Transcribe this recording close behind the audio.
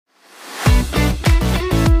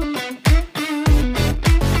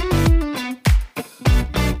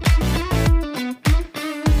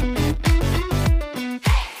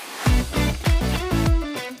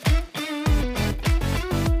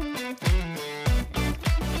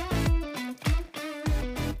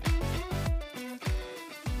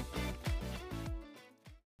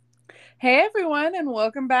Hey everyone, and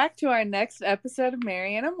welcome back to our next episode of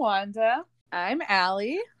Marian and Wanda. I'm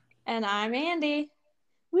Allie. And I'm Andie.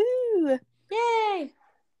 Woo! Yay!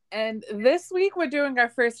 And this week we're doing our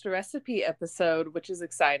first recipe episode, which is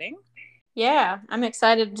exciting. Yeah, I'm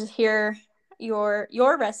excited to hear your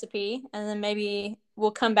recipe, and then maybe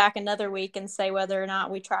we'll come back another week and say whether or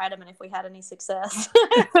not we tried them and if we had any success.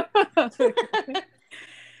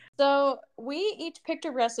 So we each picked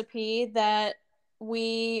a recipe that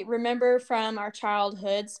we remember from our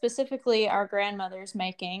childhood, specifically our grandmother's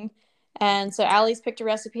making. And so Allie's picked a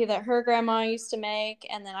recipe that her grandma used to make,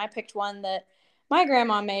 and then I picked one that my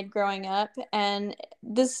grandma made growing up. And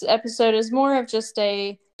this episode is more of just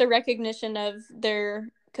the recognition of their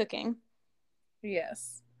cooking.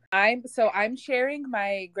 Yes. I'm sharing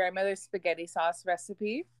my grandmother's spaghetti sauce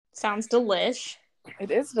recipe. Sounds delish.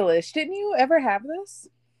 It is delish. Didn't you ever have this?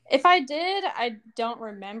 If I did, I don't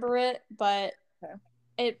remember it, but Okay.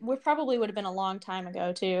 it probably would have been a long time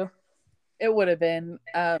ago too. It would have been.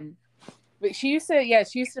 But she used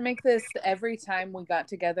to make this every time we got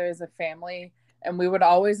together as a family, and we would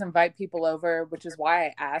always invite people over, which is why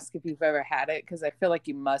I ask if you've ever had it, because I feel like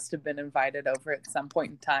you must have been invited over at some point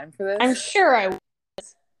in time for this. I'm sure I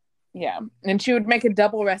was. Yeah, and she would make a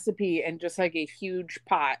double recipe in just like a huge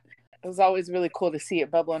pot. It was always really cool to see it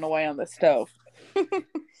bubbling away on the stove.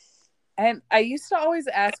 And I used to always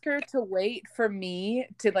ask her to wait for me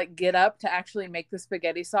to like get up to actually make the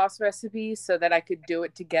spaghetti sauce recipe so that I could do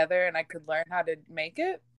it together and I could learn how to make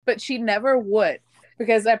it. But she never would,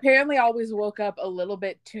 because I apparently always woke up a little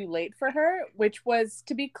bit too late for her, which was,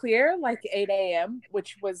 to be clear, like 8 a.m.,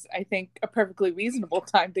 which was, I think, a perfectly reasonable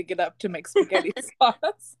time to get up to make spaghetti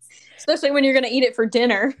sauce. Especially when you're going to eat it for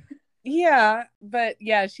dinner. Yeah, but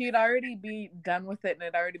yeah, she'd already be done with it and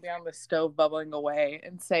it'd already be on the stove bubbling away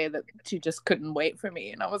and say that she just couldn't wait for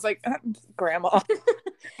me. And I was like, Grandma,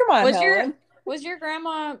 come on, Helen. Was your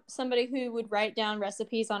grandma somebody who would write down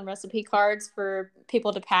recipes on recipe cards for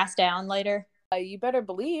people to pass down later? You better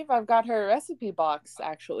believe I've got her recipe box,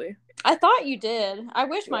 actually. I thought you did. I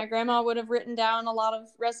wish my grandma would have written down a lot of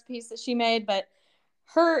recipes that she made, but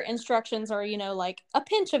her instructions are, like a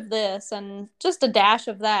pinch of this and just a dash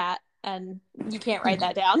of that. And you can't write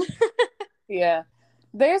that down. Yeah.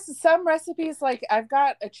 There's some recipes, like I've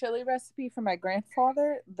got a chili recipe from my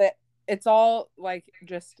grandfather that it's all like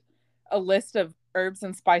just a list of herbs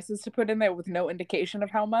and spices to put in there with no indication of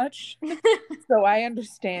how much. So I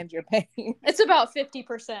understand your pain. It's about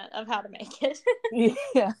 50% of how to make it.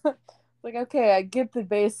 Yeah. Like, okay, I get the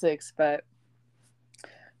basics, but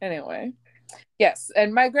anyway. Yes,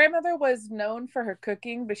 and my grandmother was known for her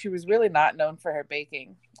cooking, but she was really not known for her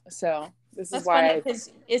baking. So this is why. That's funny,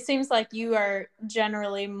 because it seems like you are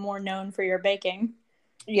generally more known for your baking.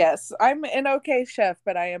 Yes, I'm an okay chef,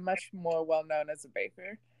 but I am much more well known as a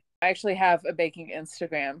baker. I actually have a baking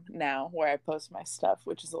Instagram now where I post my stuff,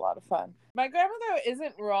 which is a lot of fun. My grandmother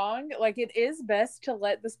isn't wrong. Like, it is best to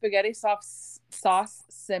let the spaghetti sauce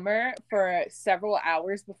simmer for several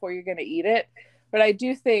hours before you're going to eat it. But I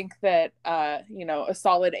do think that, a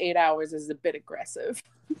solid 8 hours is a bit aggressive.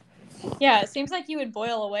 Yeah, it seems like you would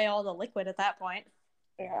boil away all the liquid at that point.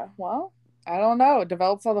 Yeah, well, I don't know. It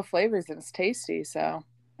develops all the flavors and it's tasty, so.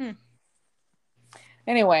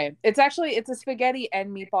 Anyway, it's a spaghetti and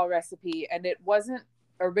meatball recipe, and it wasn't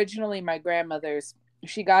originally my grandmother's.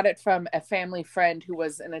 She got it from a family friend who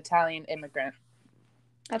was an Italian immigrant.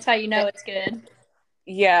 That's how you know it's good.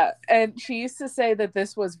 Yeah, and she used to say that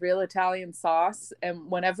this was real Italian sauce, and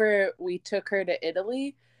whenever we took her to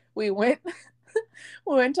Italy, we went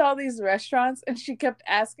to all these restaurants and she kept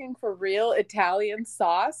asking for real Italian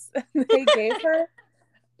sauce. And they gave her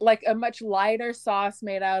like a much lighter sauce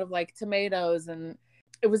made out of like tomatoes, and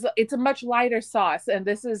it's a much lighter sauce. And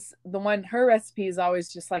this is the one, her recipe is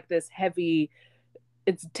always just like this heavy,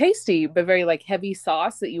 it's tasty but very like heavy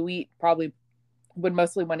sauce that you would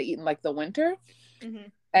mostly want to eat in like the winter. Mm-hmm.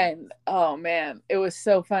 And oh man, it was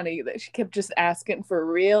so funny that she kept just asking for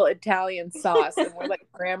real Italian sauce. And we're like,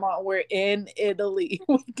 Grandma, we're in Italy.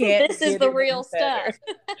 We can't. This is the real stuff.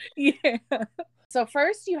 Yeah. So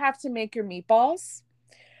first you have to make your meatballs.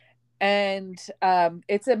 And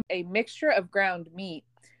it's a mixture of ground meat.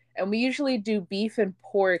 And we usually do beef and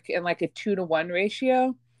pork in like a 2-to-1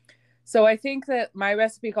 ratio. So I think that my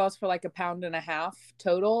recipe calls for like 1.5 pounds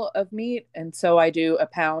total of meat. And so I do 1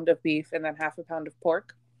 pound of beef and then 0.5 pound of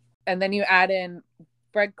pork. And then you add in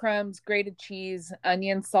breadcrumbs, grated cheese,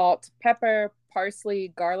 onion, salt, pepper,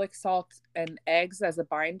 parsley, garlic salt, and eggs as a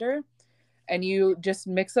binder. And you just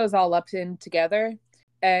mix those all up in together.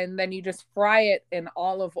 And then you just fry it in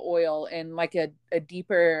olive oil in like a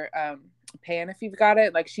deeper pan if you've got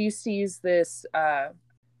it. Like she used to use this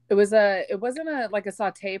It wasn't a like a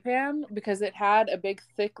saute pan because it had a big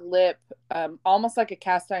thick lip, almost like a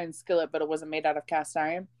cast iron skillet, but it wasn't made out of cast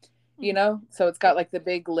iron, you know? So it's got like the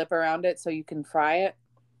big lip around it so you can fry it.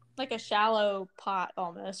 Like a shallow pot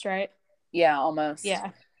almost, right? Yeah, almost.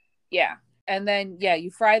 Yeah. Yeah. And then, yeah,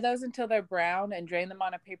 you fry those until they're brown and drain them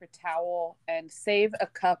on a paper towel and save a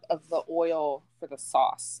cup of the oil for the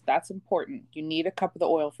sauce. That's important. You need a cup of the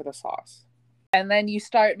oil for the sauce. And then you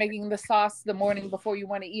start making the sauce the morning before you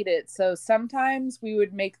want to eat it. So sometimes we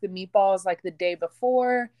would make the meatballs like the day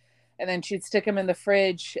before, and then she'd stick them in the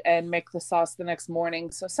fridge and make the sauce the next morning.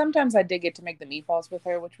 So sometimes I did get to make the meatballs with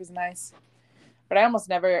her, which was nice. But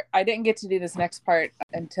I didn't get to do this next part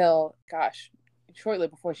until, gosh, shortly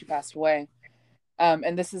before she passed away.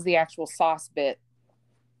 And this is the actual sauce bit.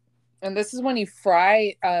 And this is when you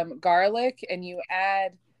fry garlic and you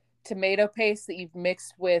add tomato paste that you've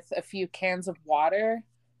mixed with a few cans of water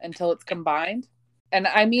until it's combined. And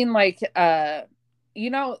I mean, like,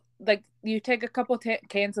 like you take a couple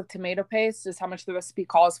cans of tomato paste is how much the recipe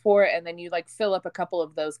calls for. And then you like fill up a couple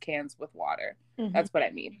of those cans with water. Mm-hmm. That's what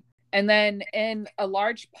I mean. And then in a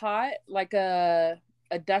large pot, like a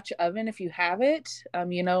Dutch oven, if you have it,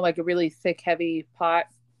 like a really thick, heavy pot,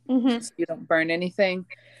 so you don't burn anything.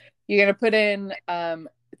 You're going to put in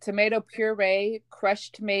tomato puree,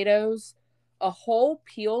 crushed tomatoes, a whole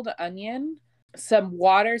peeled onion, some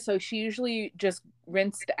water. So she usually just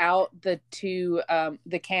rinsed out the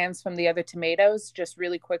cans from the other tomatoes just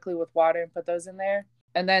really quickly with water and put those in there.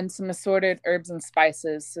 And then some assorted herbs and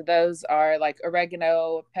spices. So those are like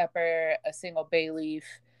oregano, pepper, a single bay leaf,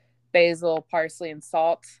 basil, parsley, and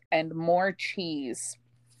salt, and more cheese.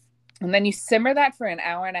 And then you simmer that for an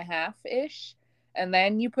hour and a half-ish. And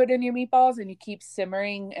then you put in your meatballs and you keep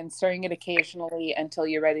simmering and stirring it occasionally until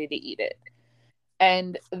you're ready to eat it.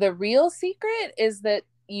 And the real secret is that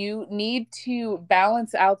you need to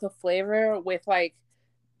balance out the flavor with like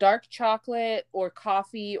dark chocolate or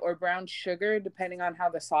coffee or brown sugar, depending on how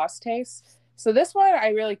the sauce tastes. So this one I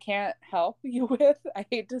really can't help you with, I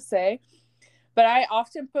hate to say. But I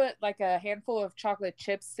often put like a handful of chocolate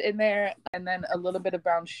chips in there and then a little bit of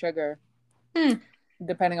brown sugar,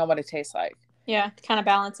 depending on what it tastes like. Yeah, to kind of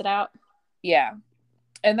balance it out. Yeah.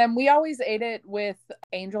 And then we always ate it with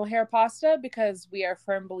angel hair pasta because we are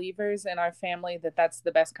firm believers in our family that that's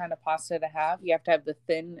the best kind of pasta to have. You have to have the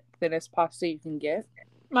thinnest pasta you can get.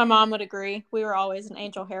 My mom would agree. We were always an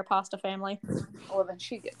angel hair pasta family. Well, then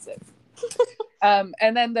she gets it.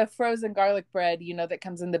 And then the frozen garlic bread, that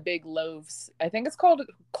comes in the big loaves. I think it's called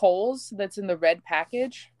Coles. That's in the red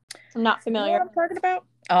package. I'm not familiar. You know what I'm talking about?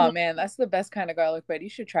 Oh, man, that's the best kind of garlic bread. You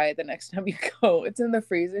should try it the next time you go. It's in the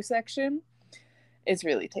freezer section. It's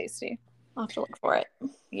really tasty. I'll have to look for it.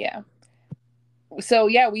 Yeah. So,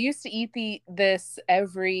 yeah, we used to eat this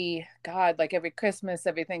every Christmas,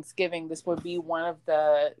 every Thanksgiving. This would be one of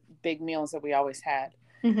the big meals that we always had.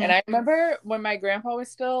 Mm-hmm. And I remember when my grandpa was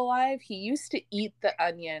still alive, he used to eat the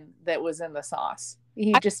onion that was in the sauce.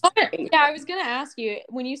 I was going to ask you,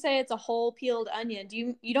 when you say it's a whole peeled onion,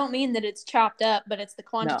 you don't mean that it's chopped up, but it's the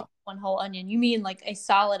quantity of one whole onion. You mean like a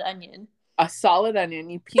solid onion. A solid onion.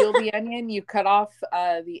 You peel the onion, you cut off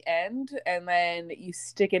the end, and then you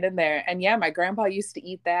stick it in there. And yeah, my grandpa used to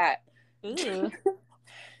eat that. Ooh. It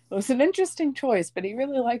was an interesting choice, but he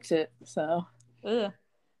really liked it. So, yeah.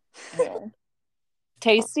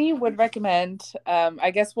 Tasty, would recommend. I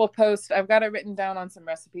guess we'll post. I've got it written down on some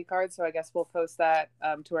recipe cards, so I guess we'll post that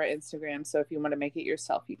to our Instagram. So if you want to make it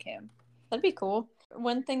yourself, you can. That'd be cool.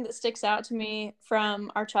 One thing that sticks out to me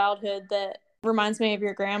from our childhood that reminds me of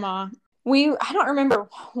your grandma. I don't remember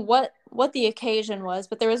what the occasion was,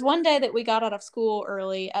 but there was one day that we got out of school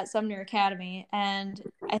early at Sumner Academy, and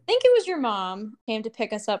I think it was your mom came to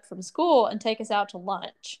pick us up from school and take us out to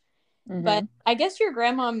lunch. Mm-hmm. But I guess your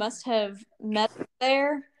grandma must have met us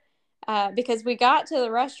there because we got to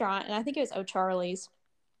the restaurant, and I think it was O'Charlie's.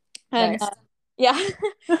 And nice.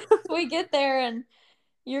 So we get there, and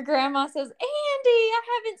your grandma says, "Andie, I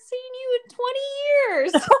haven't seen you in 20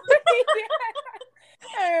 years."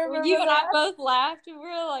 You and I both laughed, and we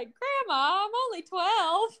were like, "Grandma, I'm only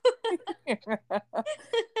 12."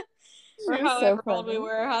 Or however old we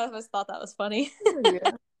were. I always thought that was funny.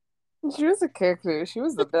 Yeah. She was a character. She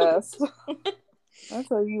was the best. That's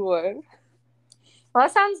how you would. Well,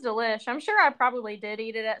 that sounds delish. I'm sure I probably did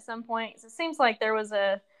eat it at some point. It seems like there was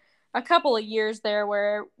a couple of years there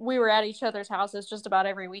where we were at each other's houses just about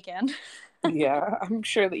every weekend. Yeah, I'm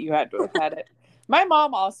sure that you had to have had it. My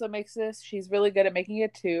mom also makes this. She's really good at making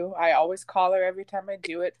it too. I always call her every time I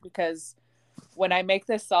do it because when I make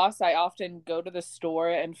this sauce, I often go to the store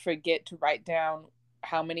and forget to write down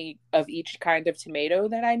how many of each kind of tomato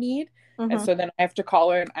that I need. And Mm-hmm. so then I have to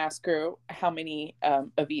call her and ask her how many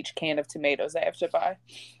of each can of tomatoes I have to buy.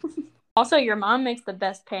 Also, your mom makes the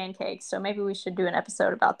best pancakes, so maybe we should do an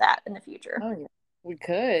episode about that in the future. Oh, yeah. We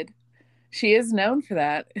could. She is known for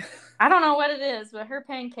that. I don't know what it is, but her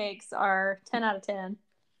pancakes are 10 out of 10.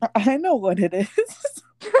 I know what it is.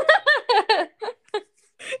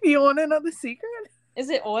 You want to know the secret? Is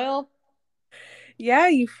it oil? Yeah,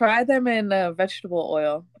 you fry them in vegetable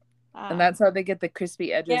oil, and Ah, that's how they get the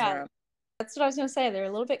crispy edges yeah, around. that's what I was going to say. They're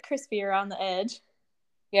a little bit crispier on the edge.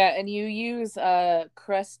 Yeah, and you use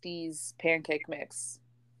Krusty's pancake mix.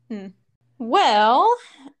 Well,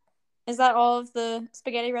 is that all of the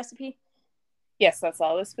spaghetti recipe? Yes, that's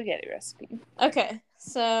all the spaghetti recipe. Okay,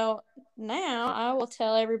 so now I will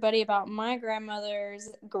tell everybody about my grandmother's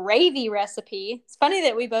gravy recipe. It's funny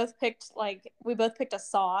that we both picked a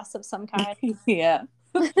sauce of some kind. Yeah,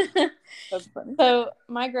 that's funny. So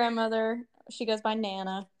my grandmother, she goes by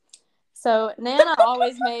Nana. So Nana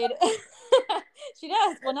always made. She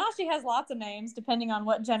does. Well, now she has lots of names depending on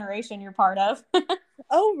what generation you're part of.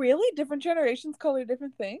 Oh, really? Different generations call her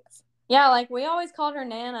different things? Yeah, like we always called her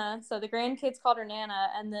Nana. So the grandkids called her Nana,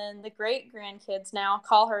 and then the great grandkids now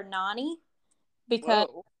call her Nani because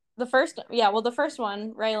Whoa. the first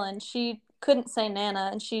one, Raylan, she couldn't say Nana,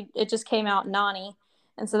 and it just came out Nani,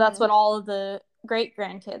 and so that's what all of the great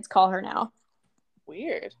grandkids call her now.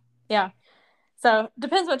 Weird. Yeah. So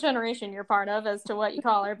depends what generation you're part of as to what you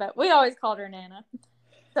call her, but we always called her Nana.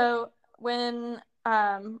 So when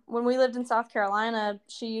we lived in South Carolina,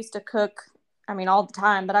 she used to cook, I mean, all the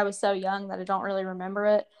time, but I was so young that I don't really remember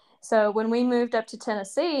it. So when we moved up to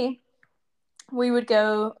Tennessee, we would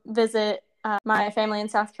go visit my family in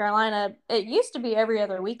South Carolina. It used to be every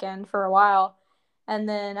other weekend for a while. And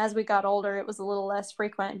then as we got older, it was a little less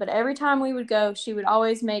frequent. But every time we would go, she would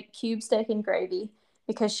always make cube steak and gravy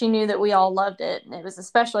because she knew that we all loved it. And it was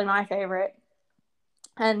especially my favorite.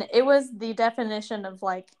 And it was the definition of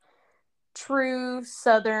like true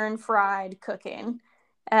Southern fried cooking.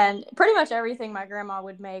 And pretty much everything my grandma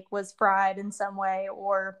would make was fried in some way,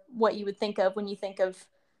 or what you would think of when you think of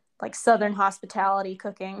like Southern hospitality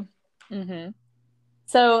cooking. Mm-hmm.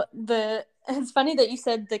 So it's funny that you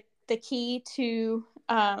said the key to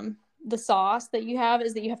the sauce that you have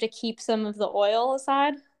is that you have to keep some of the oil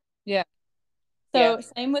aside. Yeah. So Yeah.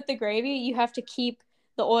 same with the gravy, you have to keep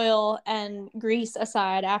the oil and grease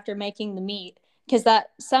aside after making the meat because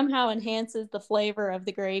that somehow enhances the flavor of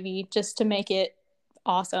the gravy just to make it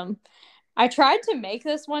awesome. I tried to make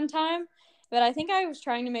this one time, but I think I was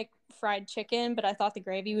trying to make fried chicken, but I thought the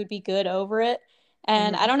gravy would be good over it.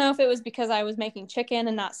 And I don't know if it was because I was making chicken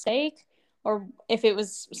and not steak, or if it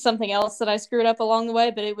was something else that I screwed up along the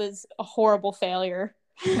way, but it was a horrible failure.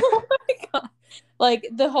 Oh my God. Like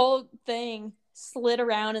the whole thing slid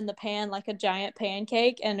around in the pan like a giant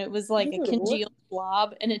pancake, and it was like a Ew. congealed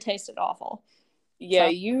blob, and it tasted awful. Yeah, So,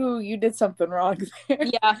 you did something wrong there.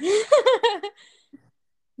 yeah.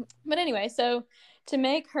 But anyway, so to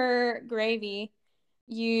make her gravy,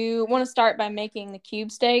 you want to start by making the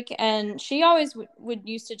cube steak. And she always would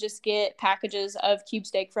used to just get packages of cube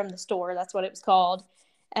steak from the store. That's what it was called.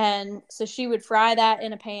 And so she would fry that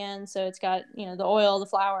in a pan. So it's got, the oil, the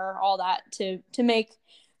flour, all that to make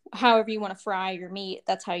however you want to fry your meat.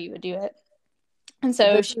 That's how you would do it. And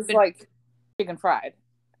so This she is would, like chicken fried,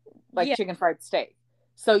 like yeah, chicken fried steak.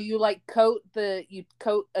 So you like coat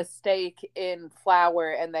a steak in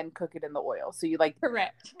flour and then cook it in the oil. So you like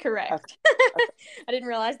correct. okay, I didn't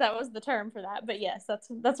realize that was the term for that, but yes, that's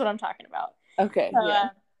what I'm talking about. okay, So, yeah.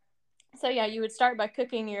 So yeah, you would start by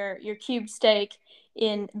cooking your cube steak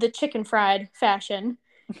in the chicken fried fashion,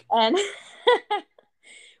 and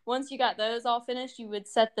once you got those all finished, you would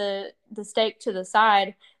set the steak to the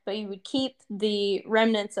side, but you would keep the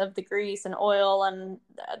remnants of the grease and oil and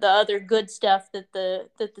the other good stuff that the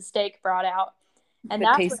steak brought out, and The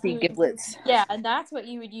that's what tasty you would, giblets. yeah, and that's what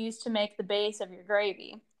you would use to make the base of your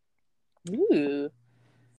gravy. Ooh.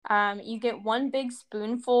 You get one big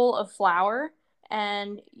spoonful of flour,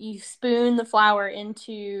 and you spoon the flour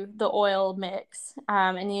into the oil mix,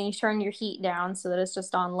 and then you turn your heat down so that it's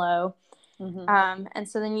just on low. And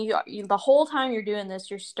so then you the whole time you're doing this,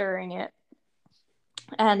 you're stirring it,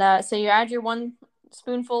 and so you add your one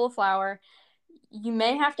spoonful of flour. You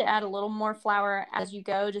may have to add a little more flour as you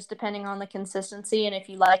go, just depending on the consistency and if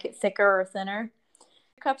you like it thicker or thinner.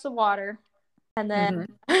 Cups of water. And then,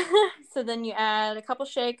 so then you add a couple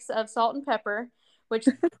shakes of salt and pepper, which,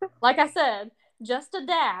 like I said, just a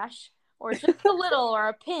dash or just a little or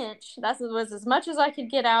a pinch. That was as much as I could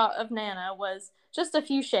get out of Nana, was just a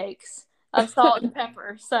few shakes of salt and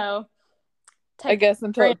pepper. So I guess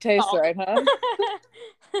until it tastes salt. right, huh?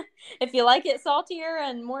 If you like it saltier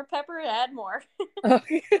and more pepper, add more.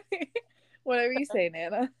 Okay. Whatever you say,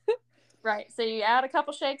 Nana. Right. So you add a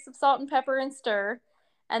couple shakes of salt and pepper and stir.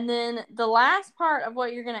 And then the last part of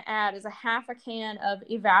what you're going to add is a half a can of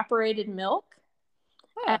evaporated milk.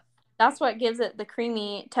 Huh. And that's what gives it the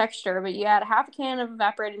creamy texture. But you add a half a can of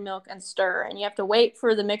evaporated milk and stir. And you have to wait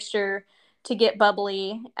for the mixture to get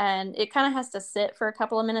bubbly. And it kind of has to sit for a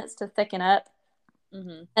couple of minutes to thicken up.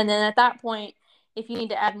 Mm-hmm. And then at that point, if you need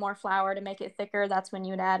to add more flour to make it thicker, that's when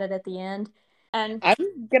you would add it at the end. And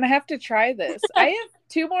I'm gonna have to try this. I have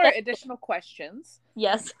 2 more additional questions.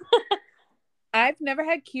 yes. I've never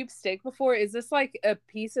had cube steak before. Is this like a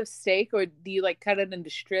piece of steak, or do you like cut it into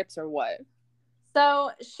strips, or what?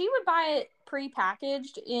 So she would buy it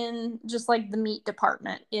pre-packaged in just like the meat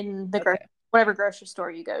department in the whatever grocery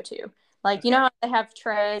store you go to. Like, you know how they have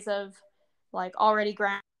trays of like already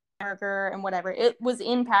ground burger and whatever. It was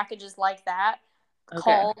in packages like that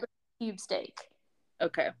called cube steak.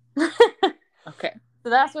 Okay. Okay. So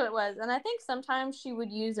that's what it was. And I think sometimes she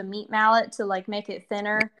would use a meat mallet to like make it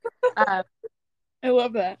thinner. I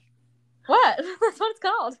love that. What? That's what it's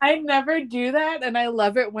called. I never do that, and I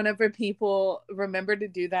love it whenever people remember to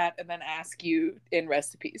do that and then ask you in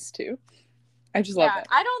recipes too. I just love that.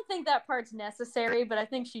 I don't think that part's necessary, but I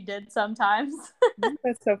think she did sometimes.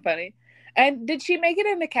 That's so funny. And did she make it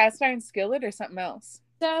in a cast iron skillet or something else?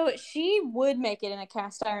 So she would make it in a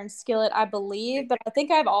cast iron skillet, I believe, but I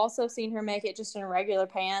think I've also seen her make it just in a regular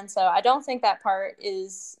pan. So I don't think that part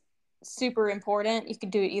is super important. You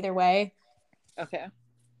could do it either way. Okay.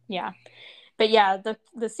 Yeah. But yeah,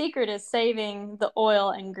 the secret is saving the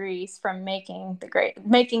oil and grease from making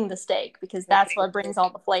the steak, because that's what brings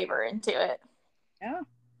all the flavor into it. Yeah.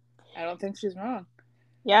 I don't think she's wrong.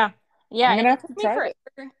 Yeah. Yeah. I'm gonna have to try it.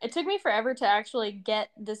 It took me forever to actually get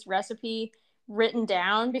this recipe written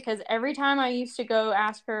down, because every time I used to go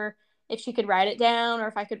ask her if she could write it down or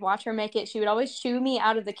if I could watch her make it, she would always shoo me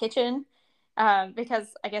out of the kitchen, because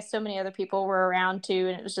I guess so many other people were around too,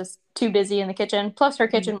 and it was just too busy in the kitchen. Plus her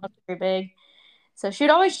kitchen was very big. So she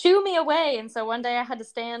would always shoo me away. And so one day I had to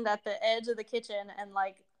stand at the edge of the kitchen and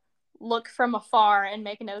like look from afar and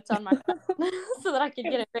make notes on my phone so that I could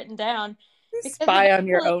get it written down. Spy on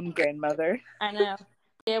your own grandmother. I know.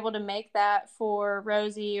 Be able to make that for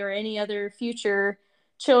Rosie or any other future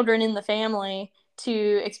children in the family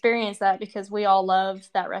to experience that, because we all love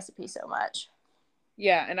that recipe so much.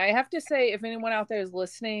 Yeah, and I have to say, if anyone out there is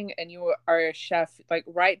listening and you are a chef, like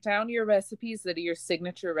write down your recipes that are your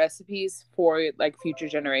signature recipes for like future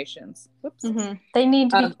generations. Whoops. Mm-hmm. They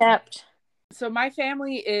need to be kept. So my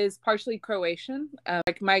family is partially Croatian.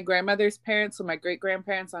 Like my grandmother's parents, so my great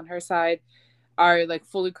grandparents on her side, are like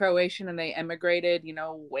fully Croatian, and they emigrated, you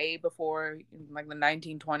know, way before like the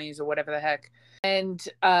 1920s or whatever the heck. And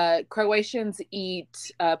Croatians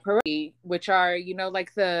eat pierogi, which are, you know,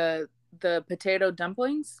 like the potato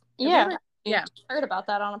dumplings. Yeah. I heard about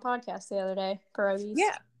that on a podcast the other day. Pierogies.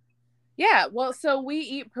 Yeah. Well, so we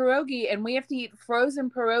eat pierogi, and we have to eat frozen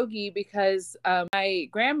pierogi because my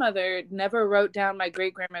grandmother never wrote down my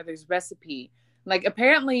great grandmother's recipe. Like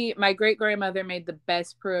apparently my great grandmother made the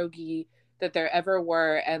best pierogi that there ever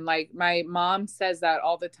were, and like my mom says that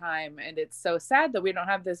all the time, and it's so sad that we don't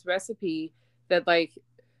have this recipe that like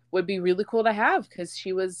would be really cool to have, because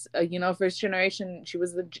she was you know, first generation, she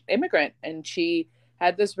was the immigrant, and she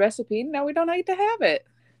had this recipe. Now we don't need to have it.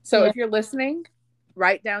 So if you're listening,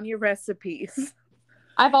 write down your recipes.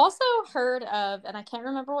 I've also heard of, and I can't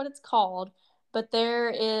remember what it's called, but there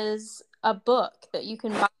is a book that you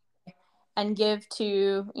can buy and give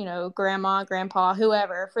to, you know, grandma, grandpa,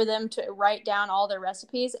 whoever, for them to write down all their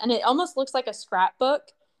recipes. And it almost looks like a scrapbook,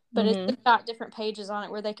 but it's got different pages on it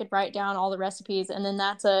where they could write down all the recipes. And then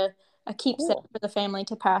that's a keepsake for the family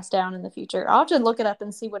to pass down in the future. I'll have to look it up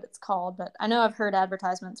and see what it's called, but I know I've heard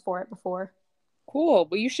advertisements for it before. Cool.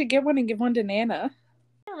 Well, you should get one and give one to Nana.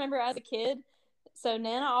 I remember as a kid, so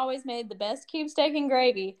Nana always made the best cube steak and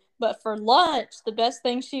gravy, but for lunch, the best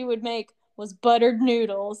thing she would make was buttered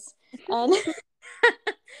noodles. And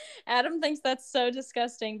Adam thinks that's so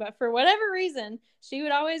disgusting, but for whatever reason, she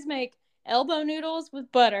would always make elbow noodles with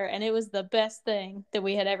butter, and it was the best thing that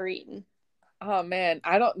we had ever eaten. Oh man,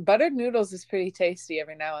 buttered noodles is pretty tasty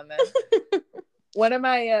every now and then. One of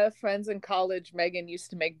my friends in college, Megan, used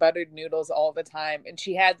to make buttered noodles all the time, and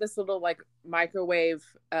she had this little like microwave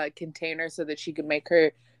container so that she could make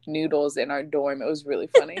her noodles in our dorm. It was really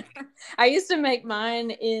funny. I used to make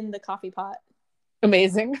mine in the coffee pot.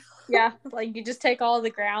 Amazing. Yeah, like you just take all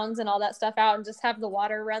the grounds and all that stuff out and just have the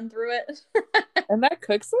water run through it. And that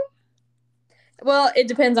cooks them? Well, it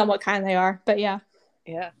depends on what kind they are, but yeah.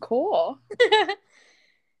 Yeah, cool.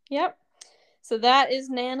 Yep. So that is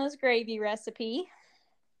Nana's gravy recipe.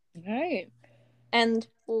 All right. And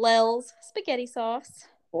Lel's spaghetti sauce.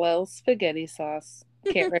 Well, spaghetti sauce.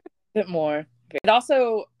 Can't recommend it more. It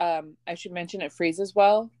also, I should mention, it freezes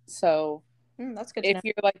well. So That's good to if know.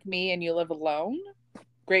 you're like me and you live alone,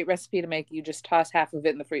 great recipe to make. You just toss half of it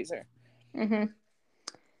in the freezer. Mm-hmm.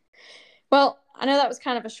 Well, I know that was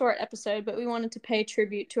kind of a short episode, but we wanted to pay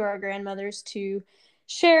tribute to our grandmothers to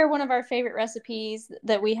share one of our favorite recipes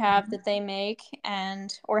that we have that they make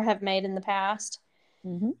and or have made in the past.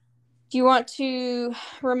 Mm-hmm. Do you want to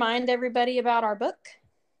remind everybody about our book?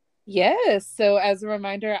 Yes. So, as a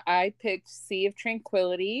reminder, I picked Sea of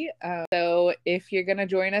Tranquility. So, if you're going to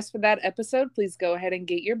join us for that episode, please go ahead and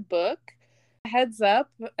get your book. Heads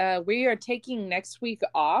up, we are taking next week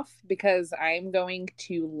off because I'm going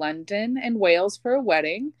to London and Wales for a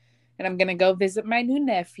wedding, and I'm going to go visit my new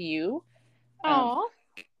nephew. Aw.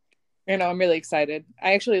 I'm really excited.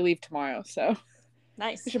 I actually leave tomorrow, so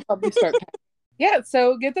Nice. we should probably start packing. Yeah,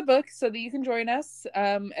 so get the book so that you can join us,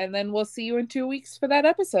 and then we'll see you in 2 weeks for that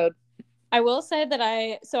episode. I will say that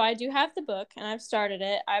I do have the book and I've started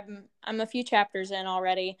it. I'm a few chapters in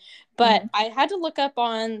already, but I had to look up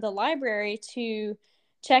on the library to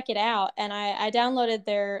check it out, and I downloaded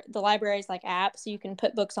the library's like app so you can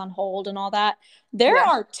put books on hold and all that. There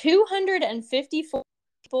are 254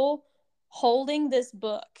 people holding this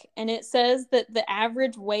book, and it says that the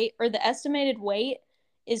average wait or the estimated wait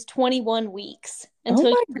is 21 weeks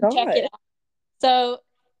until you can check it out. So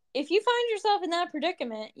if you find yourself in that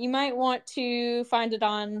predicament, you might want to find it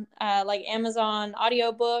on like Amazon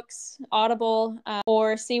audiobooks, Audible,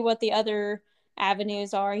 or see what the other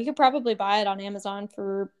avenues are. You could probably buy it on Amazon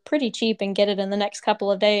for pretty cheap and get it in the next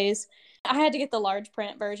couple of days. I had to get the large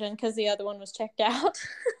print version because the other one was checked out.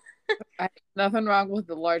 Nothing wrong with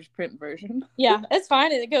the large print version. Yeah, it's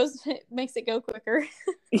fine. It makes it go quicker.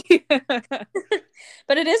 Yeah.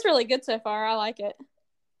 But it is really good so far. I like it.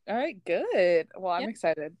 All right, good. Well, I'm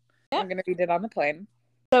excited. I'm going to read it on the plane.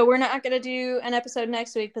 So we're not going to do an episode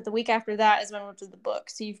next week, but the week after that is when we'll do the book.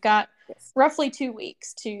 So you've got roughly 2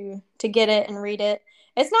 weeks to get it and read it.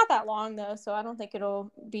 It's not that long, though, so I don't think it'll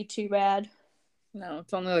be too bad. No,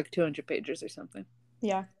 it's only like 200 pages or something.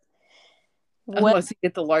 Yeah. Unless you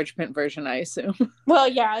get the large print version, I assume. Well,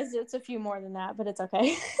 yeah, it's a few more than that, but it's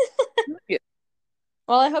okay. Yeah.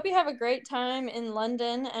 Well, I hope you have a great time in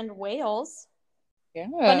London and Wales. Yeah,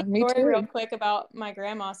 Funny me story too. real quick about my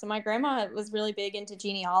grandma. So my grandma was really big into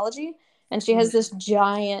genealogy, and she has this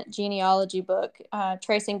giant genealogy book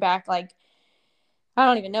tracing back like I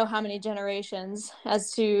don't even know how many generations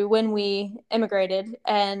as to when we immigrated.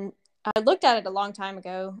 And I looked at it a long time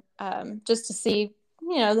ago just to see,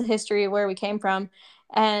 the history of where we came from.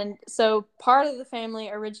 And so part of the family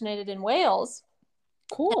originated in Wales.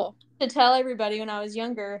 Cool. And to tell everybody when I was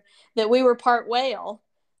younger that we were part whale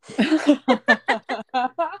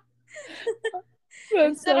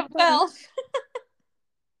instead of Welsh.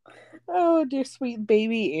 Oh, dear sweet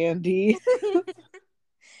baby Andie.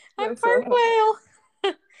 I'm part whale.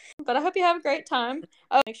 But I hope you have a great time.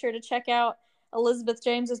 Oh, make sure to check out Elizabeth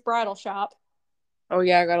James's bridal shop. Oh,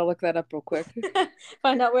 yeah, I gotta look that up real quick.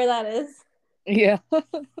 Find out where that is. Yeah.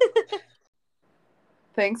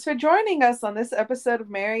 Thanks for joining us on this episode of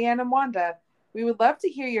Marianne and Wanda. We would love to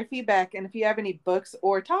hear your feedback and if you have any books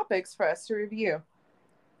or topics for us to review.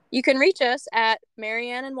 You can reach us at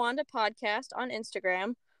Marianne and Wanda Podcast on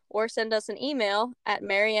Instagram or send us an email at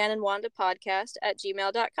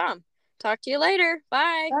marianneandwandapodcast@gmail.com. Talk to you later.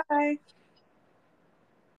 Bye. Bye.